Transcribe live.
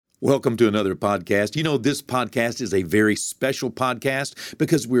Welcome to another podcast. You know, this podcast is a very special podcast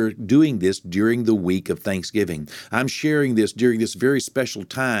because we're doing this during the week of Thanksgiving. I'm sharing this during this very special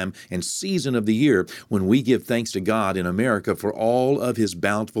time and season of the year when we give thanks to God in America for all of His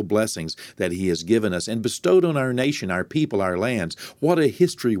bountiful blessings that He has given us and bestowed on our nation, our people, our lands. What a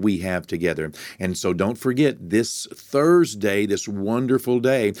history we have together. And so don't forget this Thursday, this wonderful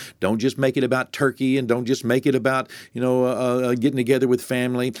day. Don't just make it about turkey and don't just make it about, getting together with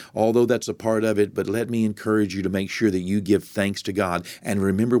family. Although that's a part of it, but let me encourage you to make sure that you give thanks to God and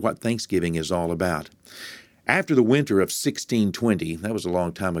remember what Thanksgiving is all about. After the winter of 1620, that was a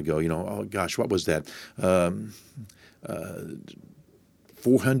long time ago, what was that?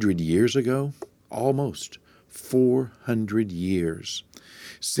 400 years ago? Almost 400 years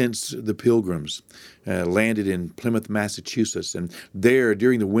since the Pilgrims landed in Plymouth, Massachusetts. And there,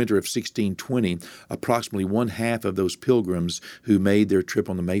 during the winter of 1620, approximately one half of those pilgrims who made their trip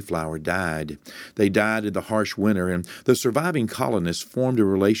on the Mayflower died. They died in the harsh winter, and the surviving colonists formed a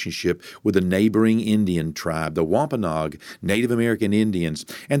relationship with a neighboring Indian tribe, the Wampanoag Native American Indians,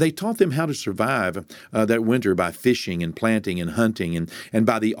 and they taught them how to survive that winter by fishing and planting and hunting. And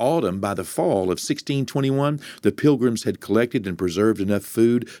by the fall of 1621, the pilgrims had collected and preserved enough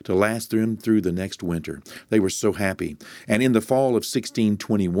food to last them through the next winter. They were so happy. And in the fall of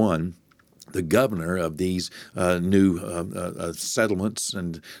 1621, the governor of these new settlements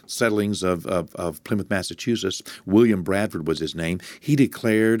and settlings of Plymouth, Massachusetts, William Bradford was his name, he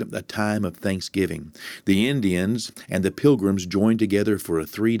declared a time of Thanksgiving. The Indians and the Pilgrims joined together for a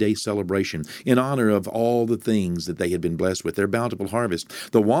 3-day celebration in honor of all the things that they had been blessed with, their bountiful harvest.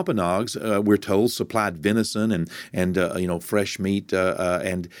 The Wampanoags, we're told, supplied venison and fresh meat,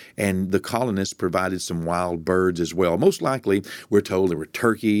 and the colonists provided some wild birds as well. Most likely, we're told there were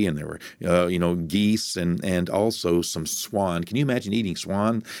turkey and there were geese and also some swan. Can you imagine eating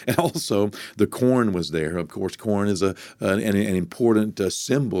swan? And also the corn was there. Of course, corn is an important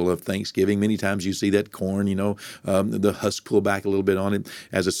symbol of Thanksgiving. Many times you see that corn, the husk pull back a little bit on it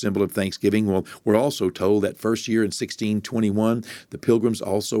as a symbol of Thanksgiving. Well, we're also told that first year in 1621, the Pilgrims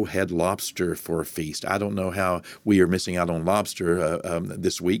also had lobster for a feast. I don't know how we are missing out on lobster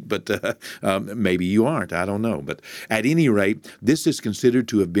this week, but maybe you aren't. I don't know. But at any rate, this is considered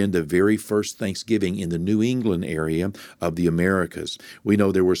to have been the very first Thanksgiving in the New England area of the Americas. We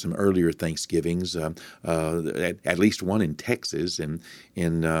know there were some earlier Thanksgivings, at least one in Texas in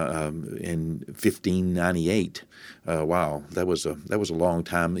 1598. Wow, that was a long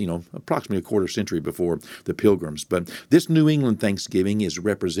time, approximately a quarter century before the Pilgrims. But this New England Thanksgiving is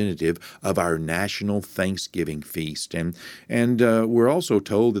representative of our national Thanksgiving feast. And we're also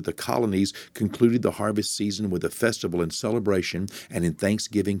told that the colonies concluded the harvest season with a festival and celebration and in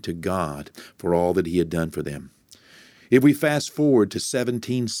thanksgiving to God for all that He had done for them. If we fast forward to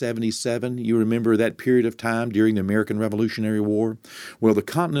 1777, you remember that period of time during the American Revolutionary War? Well, the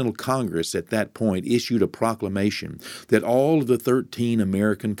Continental Congress at that point issued a proclamation that all of the 13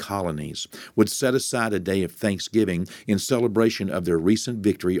 American colonies would set aside a day of Thanksgiving in celebration of their recent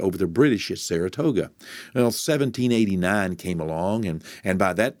victory over the British at Saratoga. Well, 1789 came along, and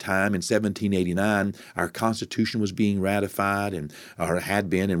by that time, in 1789, our Constitution was being ratified, or had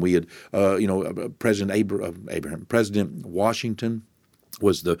been, and we had, President Washington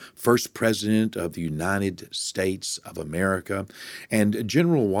was the first president of the United States of America, and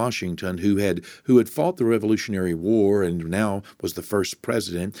General Washington, who had fought the Revolutionary War and now was the first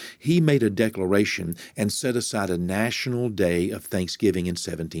president, he made a declaration and set aside a national day of Thanksgiving in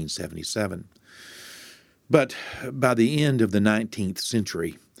 1777. But by the end of the 19th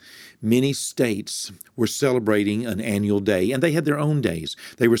century, many states were celebrating an annual day, and they had their own days.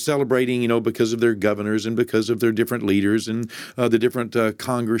 They were celebrating, because of their governors and because of their different leaders and the different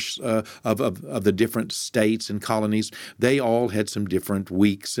Congress of the different states and colonies. They all had some different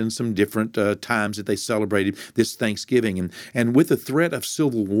weeks and some different times that they celebrated this Thanksgiving. And with the threat of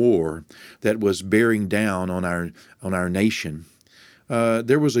civil war that was bearing down on our nation,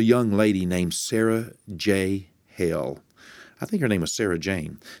 there was a young lady named Sarah J. Hale. I think her name was Sarah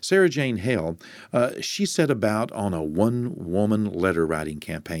Jane. Sarah Jane Hale, she set about on a one-woman letter-writing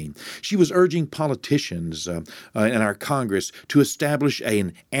campaign. She was urging politicians in our Congress to establish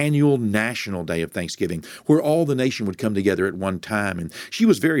an annual national day of Thanksgiving where all the nation would come together at one time. And she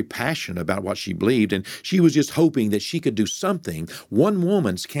was very passionate about what she believed, and she was just hoping that she could do something, one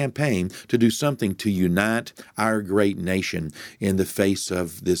woman's campaign, to do something to unite our great nation in the face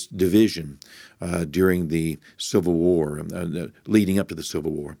of this division during the Civil War, leading up to the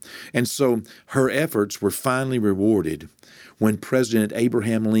Civil War. And so her efforts were finally rewarded when President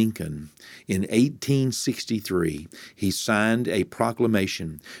Abraham Lincoln, in 1863, he signed a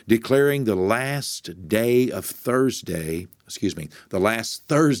proclamation declaring the last Thursday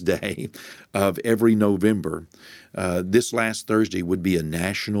of every November, this last Thursday would be a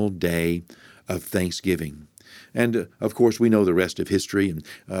national day of Thanksgiving. And, of course, we know the rest of history.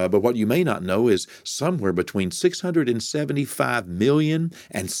 But what you may not know is somewhere between 675 million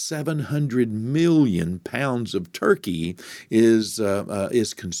and 700 million pounds of turkey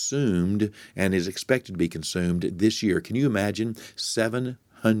is consumed and is expected to be consumed this year. Can you imagine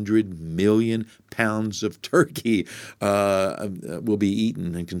 700 million pounds of turkey will be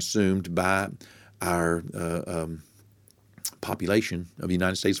eaten and consumed by our population of the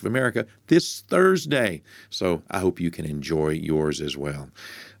United States of America this Thursday. So I hope you can enjoy yours as well.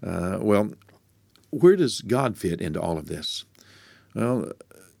 Well, where does God fit into all of this? Well,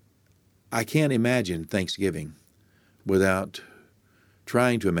 I can't imagine Thanksgiving without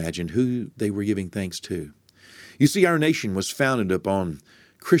trying to imagine who they were giving thanks to. You see, our nation was founded upon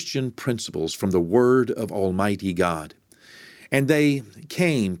Christian principles from the Word of Almighty God. And they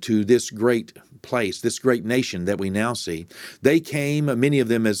came to this great place, this great nation that we now see. They came, many of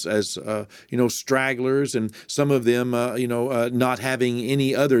them as stragglers, and some of them, not having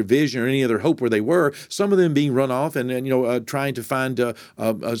any other vision or any other hope where they were. Some of them being run off and trying to find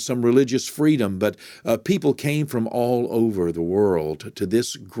some religious freedom. But people came from all over the world to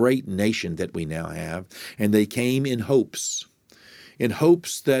this great nation that we now have, and they came in hopes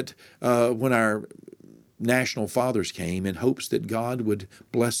that when our national fathers came, in hopes that God would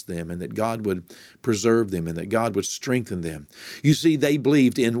bless them and that God would preserve them and that God would strengthen them. You see, they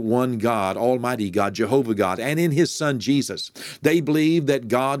believed in one God, Almighty God, Jehovah God, and in His Son Jesus. They believed that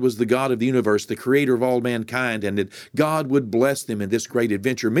God was the God of the universe, the creator of all mankind, and that God would bless them in this great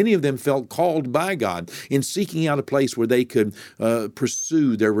adventure. Many of them felt called by God in seeking out a place where they could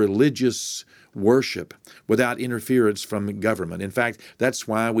pursue their religious worship without interference from government. In fact, that's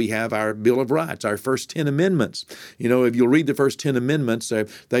why we have our Bill of Rights, our first 10 amendments. If you'll read the first 10 amendments,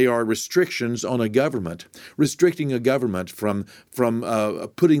 they are restrictions on a government, restricting a government from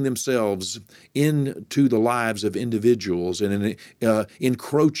putting themselves into the lives of individuals and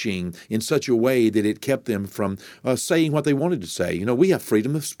encroaching in such a way that it kept them from saying what they wanted to say. We have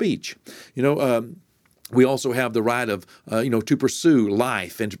freedom of speech. We also have the right of, to pursue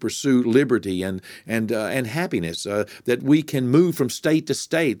life and to pursue liberty and happiness. That we can move from state to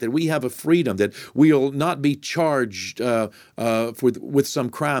state. That we have a freedom. That we'll not be charged with some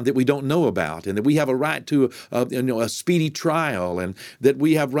crime that we don't know about, and that we have a right to a speedy trial, and that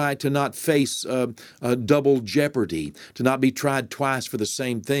we have right to not face double jeopardy, to not be tried twice for the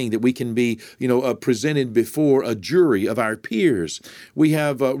same thing. That we can be presented before a jury of our peers. We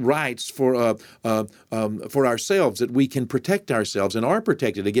have rights for ourselves, that we can protect ourselves and are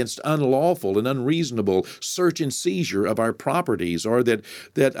protected against unlawful and unreasonable search and seizure of our properties, or that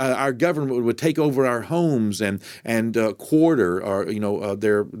our government would take over our homes and quarter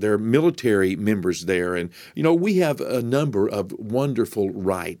their military members there. And we have a number of wonderful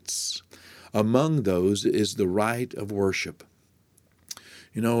rights. Among those is the right of worship.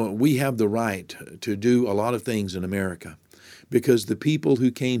 We have the right to do a lot of things in America, because the people who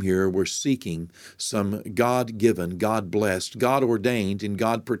came here were seeking some God-given, God-blessed, God-ordained, and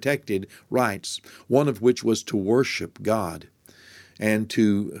God-protected rights, one of which was to worship God and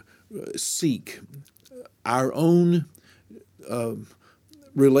to seek our own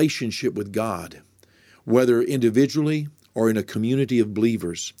relationship with God, whether individually or in a community of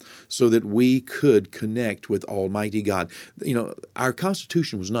believers, so that we could connect with Almighty God. Our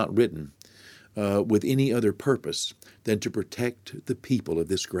Constitution was not written with any other purpose than to protect the people of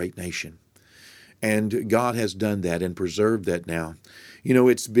this great nation. And God has done that and preserved that now.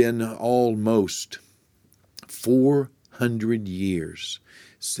 It's been almost 400 years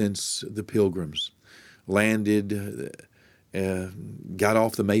since the Pilgrims landed, got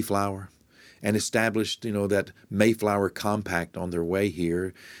off the Mayflower, and established, that Mayflower Compact on their way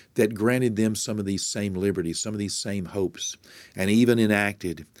here that granted them some of these same liberties, some of these same hopes, and even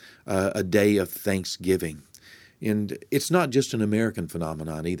enacted a day of thanksgiving. And it's not just an American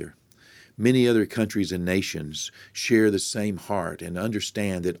phenomenon either. Many other countries and nations share the same heart and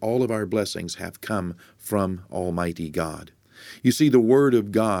understand that all of our blessings have come from Almighty God. You see, the Word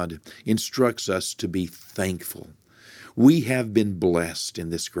of God instructs us to be thankful. We have been blessed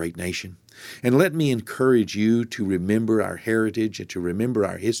in this great nation. And let me encourage you to remember our heritage and to remember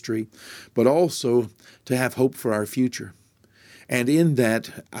our history, but also to have hope for our future. And in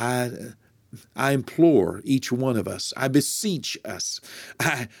that, I I implore each one of us, I beseech us,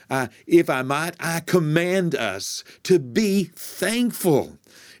 if I might, I command us to be thankful.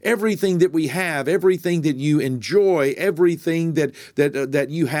 Everything that we have, everything that you enjoy, everything that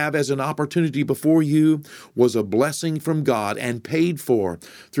you have as an opportunity before you was a blessing from God and paid for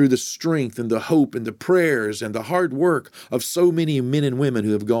through the strength and the hope and the prayers and the hard work of so many men and women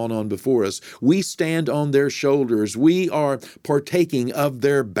who have gone on before us. We stand on their shoulders. We are partaking of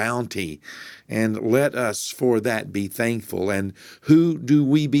their bounty. And let us for that be thankful. And who do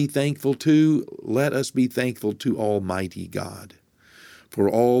we be thankful to? Let us be thankful to Almighty God for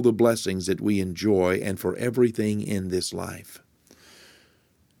all the blessings that we enjoy and for everything in this life.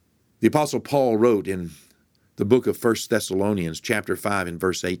 The Apostle Paul wrote in the book of 1 Thessalonians, chapter 5 and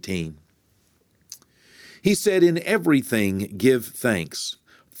verse 18, he said, "In everything give thanks,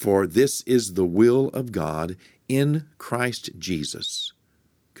 for this is the will of God in Christ Jesus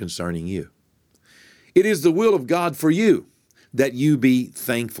concerning you." It is the will of God for you that you be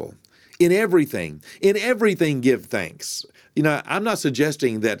thankful. In everything give thanks. I'm not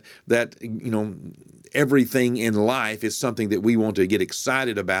suggesting that everything in life is something that we want to get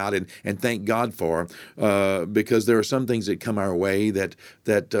excited about and thank God for, because there are some things that come our way that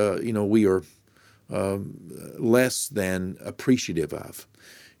we are less than appreciative of.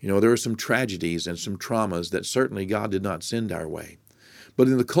 There are some tragedies and some traumas that certainly God did not send our way. But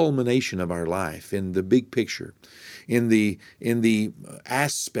in the culmination of our life, in the big picture, in the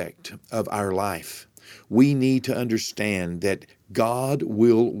aspect of our life, we need to understand that God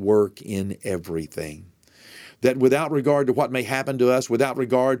will work in everything. That without regard to what may happen to us, without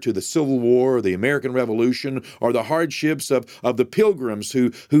regard to the Civil War or the American Revolution or the hardships of the Pilgrims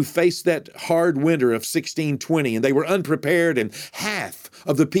who faced that hard winter of 1620, and they were unprepared, and half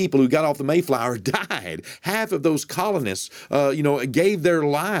of the people who got off the Mayflower died. Half of those colonists, gave their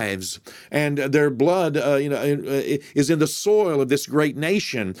lives, and their blood, is in the soil of this great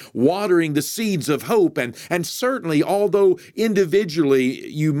nation, watering the seeds of hope. And certainly, although individually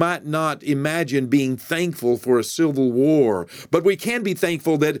you might not imagine being thankful for a civil war, but we can be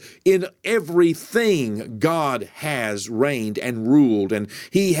thankful that in everything God has reigned and ruled, and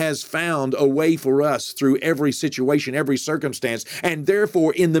He has found a way for us through every situation, every circumstance, and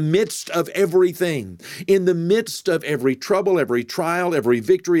therefore in the midst of everything, in the midst of every trouble, every trial, every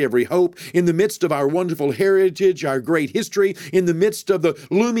victory, every hope, in the midst of our wonderful heritage, our great history, in the midst of the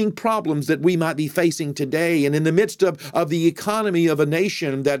looming problems that we might be facing today, and in the midst of the economy of a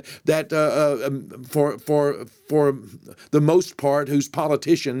nation that for the most part, whose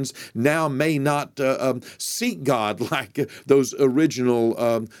politicians now may not seek God like those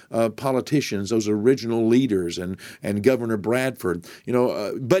original politicians, those original leaders, and Governor Bradford.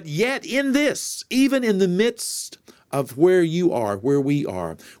 But yet in this, even in the midst of where you are, where we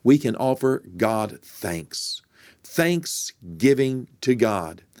are, we can offer God thanks. Thanksgiving to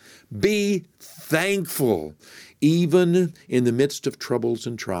God. Be thankful. Even in the midst of troubles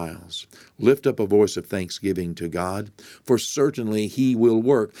and trials, lift up a voice of thanksgiving to God, for certainly He will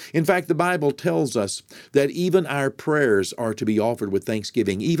work. In fact, the Bible tells us that even our prayers are to be offered with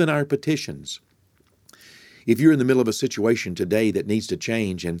thanksgiving, even our petitions. If you're in the middle of a situation today that needs to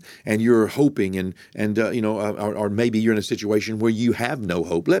change, and you're hoping, or maybe you're in a situation where you have no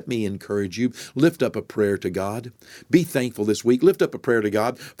hope, let me encourage you. Lift up a prayer to God. Be thankful this week. Lift up a prayer to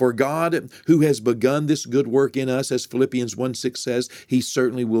God. For God, who has begun this good work in us, as Philippians 1:6 says, He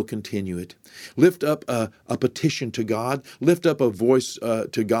certainly will continue it. Lift up a petition to God. Lift up a voice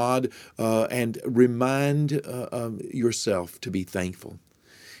to God, and remind yourself to be thankful.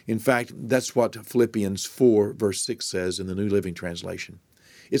 In fact, that's what Philippians 4, verse 6 says in the New Living Translation.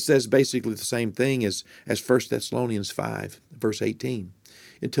 It says basically the same thing as 1 Thessalonians 5, verse 18.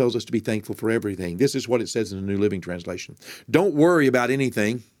 It tells us to be thankful for everything. This is what it says in the New Living Translation. Don't worry about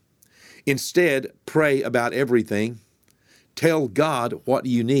anything. Instead, pray about everything. Tell God what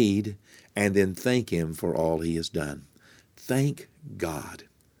you need, and then thank Him for all He has done. Thank God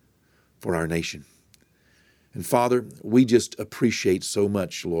for our nation. And Father, we just appreciate so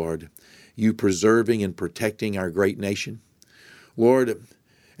much, Lord, You preserving and protecting our great nation. Lord,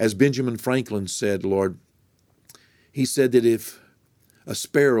 as Benjamin Franklin said, Lord, he said that if a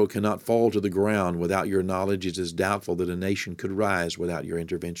sparrow cannot fall to the ground without Your knowledge, it is doubtful that a nation could rise without Your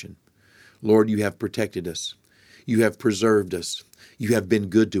intervention. Lord, You have protected us. You have preserved us. You have been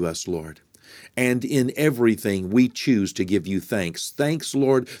good to us, Lord. And in everything, we choose to give you thanks. Thanks,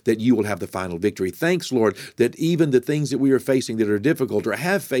 Lord, that you will have the final victory. Thanks, Lord, that even the things that we are facing that are difficult or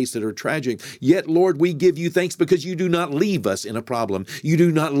have faced that are tragic, yet, Lord, we give you thanks because you do not leave us in a problem. You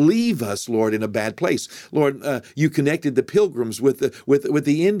do not leave us, Lord, in a bad place. Lord, you connected the Pilgrims with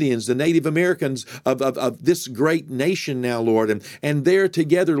the Indians, the Native Americans of this great nation now, Lord. And there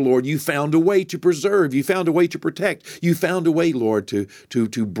together, Lord, you found a way to preserve. You found a way to protect. You found a way, Lord,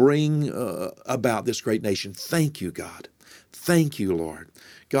 to bring about this great nation. Thank you, God. Thank you, Lord.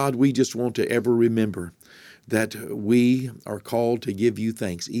 God, we just want to ever remember that we are called to give you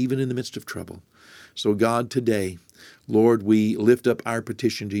thanks, even in the midst of trouble. So, God, today, Lord, we lift up our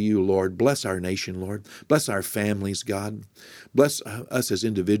petition to you, Lord. Bless our nation, Lord. Bless our families, God. Bless us as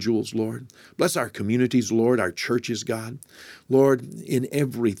individuals, Lord. Bless our communities, Lord, our churches, God. Lord, in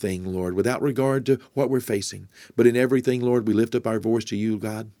everything, Lord, without regard to what we're facing, but in everything, Lord, we lift up our voice to you,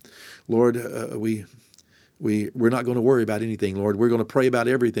 God. Lord, we're not going to worry about anything, Lord. We're going to pray about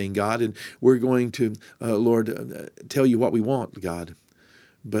everything, God, and we're going to, Lord, tell you what we want, God.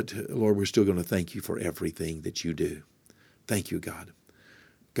 But, Lord, we're still going to thank you for everything that you do. Thank you, God.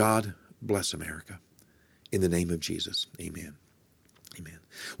 God, bless America. In the name of Jesus, amen. Amen.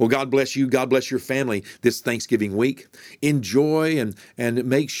 Well, God bless you. God bless your family this Thanksgiving week. Enjoy and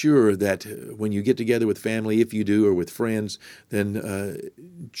make sure that when you get together with family, if you do, or with friends, then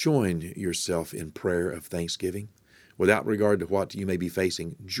join yourself in prayer of thanksgiving. Without regard to what you may be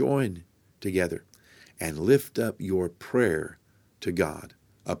facing, join together and lift up your prayer to God,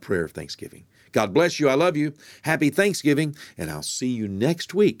 a prayer of thanksgiving. God bless you. I love you. Happy Thanksgiving, and I'll see you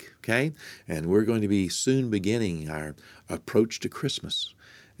next week, okay? And we're going to be soon beginning our approach to Christmas.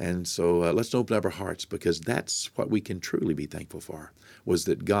 And so let's open up our hearts, because that's what we can truly be thankful for, was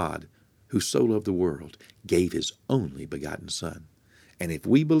that God, who so loved the world, gave his only begotten Son. And if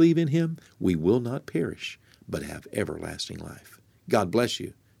we believe in him, we will not perish, but have everlasting life. God bless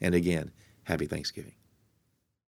you. And again, happy Thanksgiving.